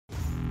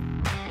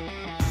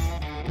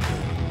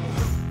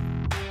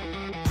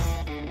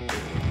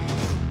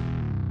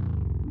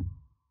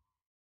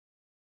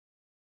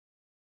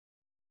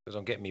because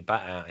I'm getting me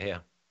bat out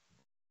here.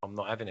 I'm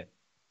not having it.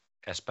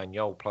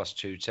 Espanyol plus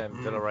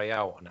 210.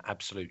 Villarreal, an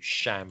absolute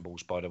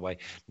shambles, by the way.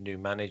 New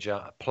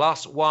manager,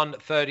 plus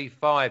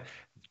 135.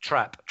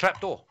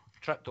 Trapdoor.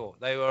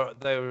 They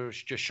were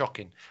just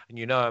shocking. And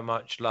you know how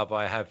much love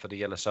I have for the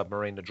Yellow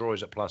Submarine. The draw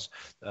is at plus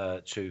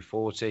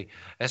 240.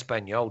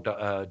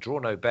 Espanyol, draw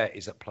no bet,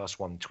 is at plus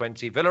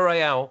 120.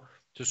 Villarreal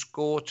to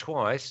score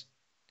twice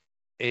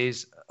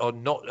is, or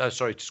not,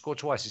 sorry, to score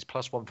twice is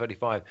plus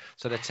 135.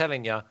 So they're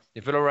telling you,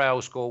 if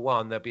Villarreal score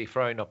one, they'll be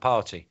throwing a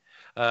party.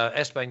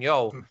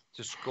 Espanyol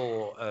to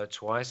score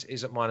twice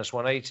is at minus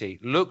 180.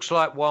 Looks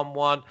like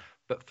 1-1,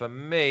 but for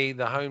me,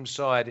 the home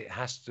side, it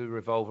has to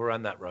revolve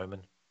around that,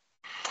 Roman.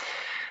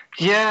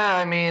 Yeah,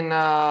 I mean,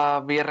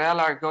 Villarreal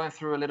are going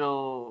through a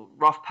little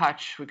rough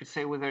patch, we could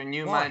say, with their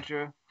new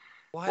manager.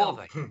 Why are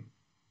they?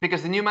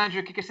 Because the new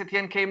manager, Quique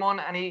Setién, came on,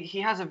 and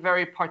he has a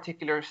very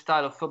particular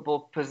style of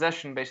football,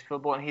 possession-based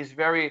football, and he's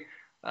very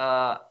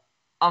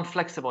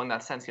unflexible in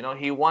that sense. You know,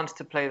 he wants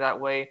to play that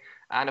way,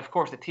 and of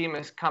course, the team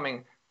is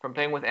coming from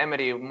playing with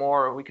Emery,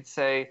 more, we could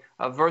say,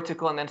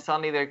 vertical, and then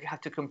suddenly they have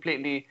to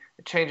completely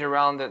change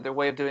around their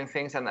way of doing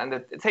things, and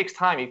it takes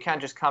time. You can't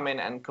just come in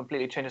and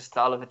completely change the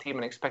style of a team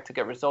and expect to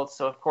get results.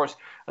 So, of course,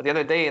 the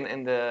other day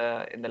in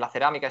the La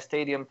Ceramica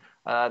Stadium,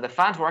 the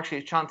fans were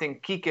actually chanting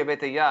Quique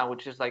vete ya,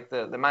 which is like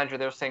the manager.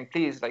 They were saying,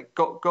 please, like,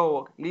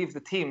 go, leave the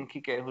team,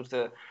 Quique, who's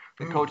the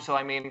coach. So,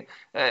 I mean,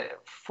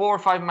 4 or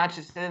 5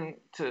 matches in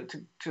to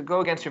go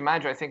against your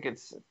manager, I think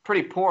it's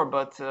pretty poor,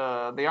 but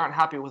they aren't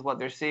happy with what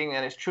they're seeing.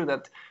 And it's true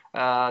that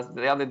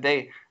the other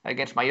day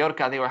against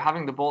Mallorca, they were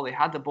having the ball, they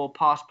had the ball,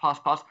 pass,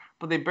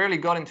 but they barely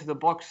got into the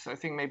box, I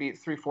think maybe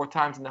 3-4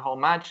 times in the whole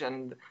match,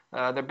 and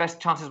their best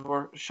chances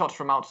were shots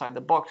from outside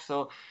the box.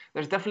 So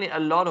there's definitely a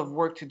lot of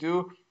work to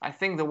do. I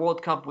think the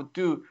World Cup would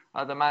do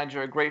the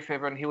manager a great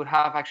favor, and he would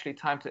have actually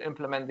time to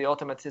implement the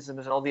automatisms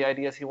and all the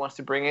ideas he wants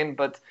to bring in,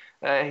 but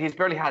he's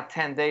barely had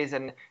 10 days,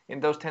 and in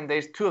those 10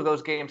 days, 2 of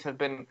those games have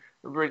been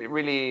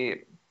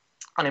really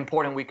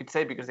unimportant, we could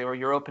say, because they were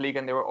Europa League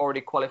and they were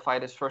already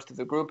qualified as first of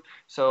the group.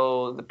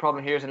 So the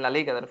problem here is in La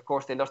Liga that, of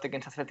course, they lost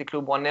against Athletic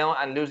Club 1-0,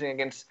 and losing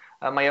against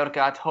Mallorca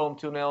at home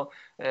 2-0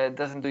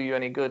 doesn't do you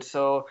any good.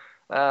 So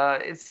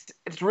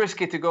it's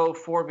risky to go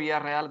for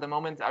Villarreal at the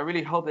moment. I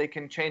really hope they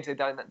can change the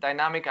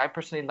dynamic. I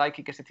personally like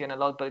Quique Setién a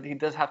lot, but he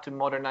does have to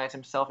modernize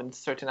himself in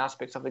certain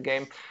aspects of the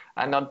game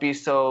and not be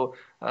so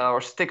or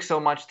stick so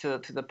much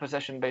to the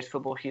possession-based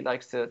football he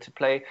likes to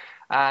play.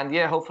 And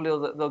yeah, hopefully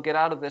they'll get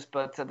out of this,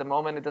 but at the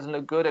moment it doesn't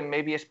look good, and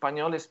maybe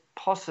Espanyol is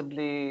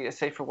possibly a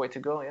safer way to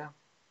go, yeah.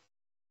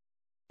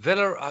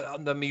 Villa,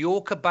 the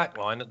Mallorca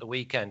backline at the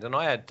weekend, and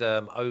I had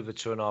over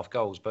 2.5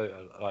 goals, but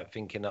like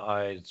thinking that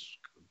I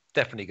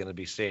definitely going to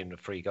be seeing the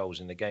 3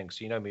 goals in the game,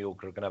 because you know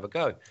Mallorca are going to have a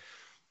go.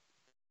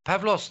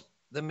 Pavlos,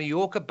 the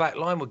Mallorca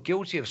backline were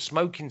guilty of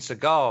smoking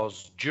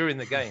cigars during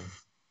the game.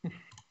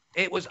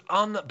 It was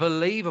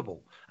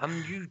unbelievable.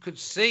 And you could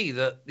see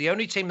that the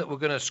only team that were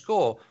going to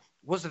score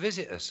was the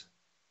visitors.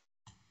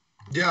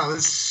 Yeah,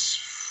 this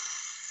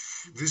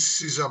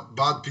is a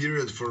bad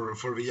period for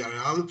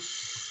Villarreal.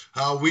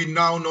 We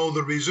now know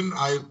the reason.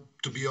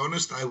 To be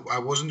honest, I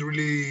wasn't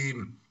really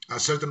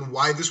certain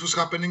why this was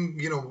happening,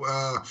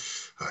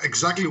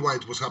 exactly why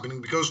it was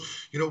happening, because,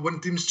 when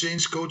teams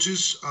change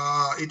coaches,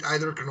 it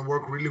either can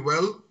work really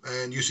well,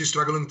 and you see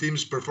struggling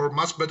teams perform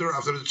much better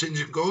after the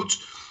changing coach,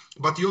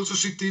 but you also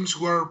see teams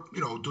who are,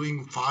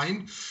 doing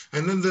fine,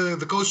 and then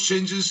the coach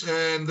changes,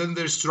 and then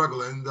they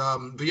struggle, and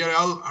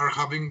Villarreal are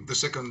having the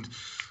second,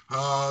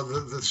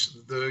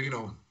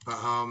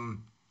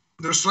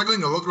 they're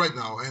struggling a lot right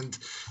now, and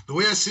the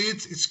way I see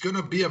it, it's going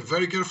to be a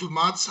very careful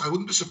match. I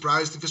wouldn't be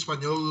surprised if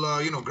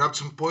Espanyol, grabbed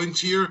some points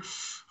here.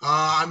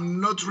 I'm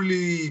not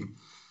really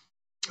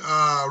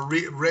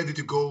ready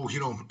to go,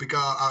 pick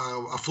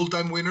a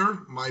full-time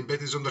winner. My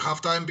bet is on the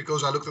halftime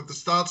because I looked at the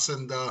stats,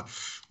 and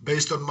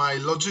based on my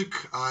logic,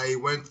 I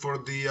went for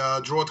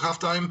the draw at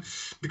halftime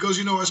because,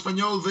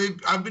 Espanyol,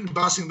 I've been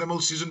bashing them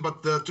all season,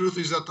 but the truth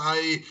is that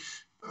I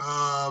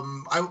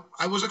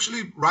was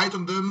actually right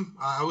on them.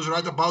 I was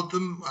right about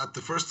them at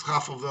the first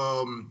half of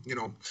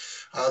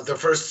the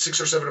first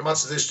 6 or 7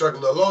 months. They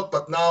struggled a lot,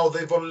 but now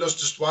they've only lost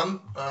just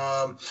one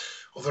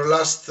of their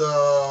last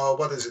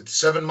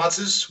 7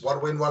 matches,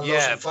 1 win, 1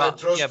 loss, and 5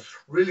 draws. Yeah,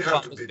 really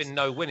hard to beat. There's been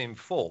no win in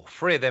 4.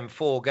 3 of them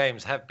 4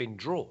 games have been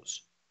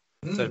draws,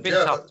 so it's been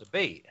tough to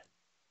beat.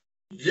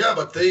 Yeah,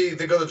 but they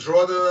got a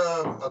draw at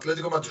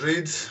Atletico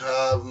Madrid.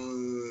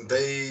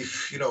 They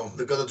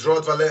got a draw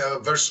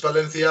at versus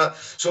Valencia.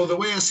 So the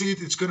way I see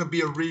it, it's going to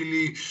be a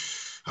really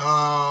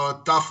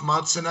tough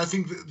match, and I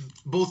think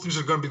both teams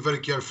are going to be very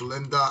careful.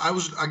 And I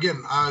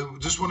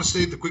just want to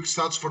say the quick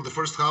stats for the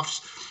first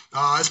halves.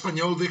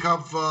 Espanyol, they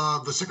have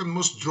the second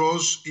most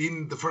draws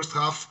in the first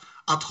half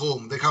at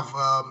home. They have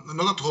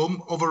not at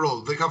home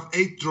overall. They have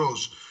 8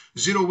 draws.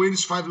 0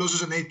 wins, 5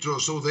 losses, and 8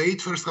 draws. So the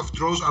 8 first half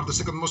draws are the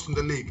second most in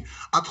the league.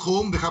 At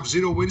home, they have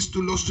 0 wins,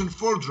 2 losses, and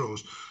 4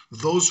 draws.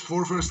 those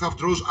 4 first half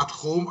draws at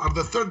home are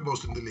the 3rd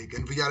most in the league.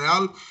 And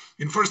Villarreal,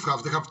 in first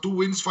half, they have 2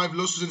 wins, 5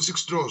 losses, and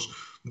 6 draws.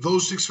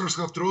 Those 6 first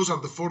half draws are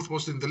the 4th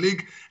most in the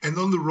league. And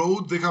on the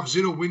road, they have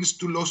 0 wins,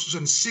 2 losses,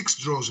 and 6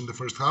 draws in the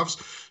first halves.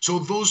 So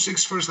those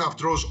 6 first half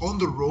draws on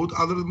the road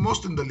are the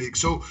most in the league.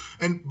 So,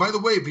 and by the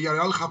way,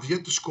 Villarreal have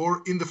yet to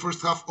score in the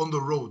first half on the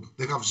road.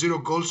 They have 0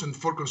 goals and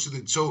 4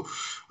 conceded. So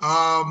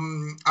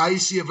I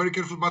see a very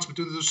careful match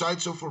between the two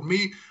sides. So for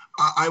me,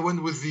 I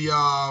went with the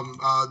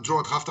draw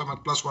at halftime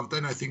at plus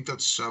 110. I think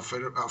that's a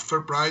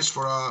fair price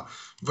for a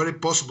very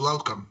possible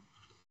outcome.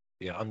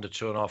 Yeah, under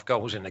 2.5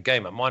 goals in the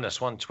game at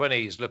minus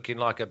 120 is looking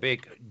like a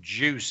big,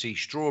 juicy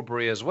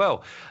strawberry as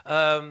well.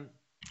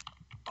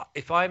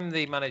 If I'm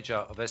the manager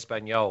of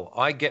Espanyol,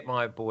 I get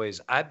my boys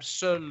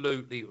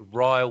absolutely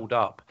riled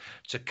up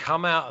to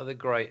come out of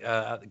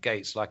the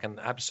gates like an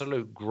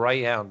absolute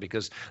greyhound,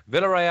 because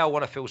Villarreal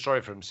want to feel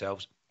sorry for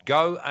themselves.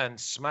 Go and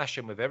smash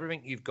them with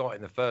everything you've got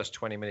in the first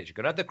 20 minutes. You're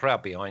going to have the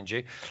crowd behind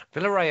you.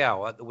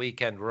 Villarreal at the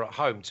weekend were at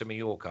home to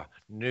Mallorca.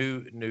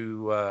 New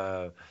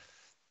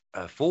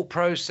thought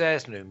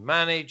process, new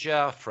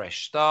manager,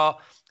 fresh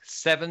start,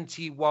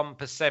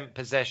 71%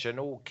 possession.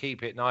 All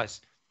keep it nice.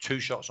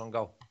 2 shots on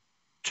goal.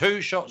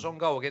 2 shots on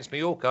goal against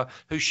Mallorca,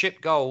 who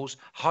shipped goals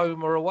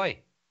home or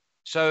away.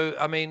 So,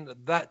 I mean,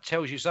 that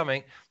tells you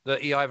something,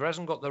 that he either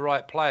hasn't got the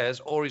right players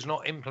or he's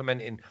not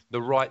implementing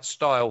the right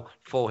style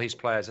for his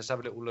players. Let's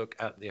have a little look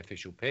at the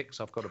official picks.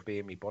 I've got to be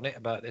in my bonnet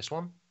about this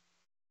one.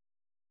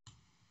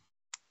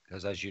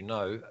 Because as you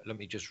know, let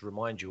me just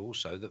remind you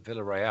also that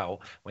Villarreal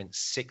went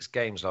 6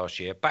 games last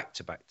year, back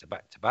to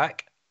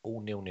back, all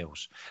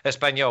 0-0s.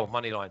 Espanyol,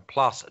 moneyline,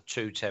 plus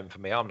 210 for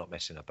me. I'm not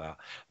messing about.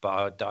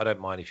 But I don't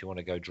mind if you want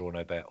to go draw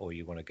no bet or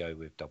you want to go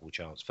with double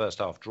chance. First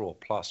half draw,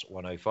 plus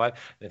 105.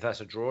 And if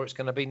that's a draw, it's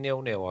going to be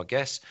 0-0, I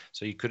guess.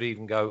 So you could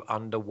even go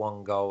under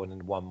 1 goal and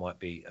then 1 might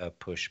be a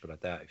push. But I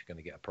doubt if you're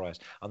going to get a price.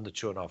 Under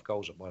 2.5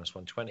 goals at minus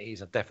 120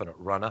 is a definite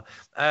runner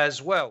as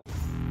well.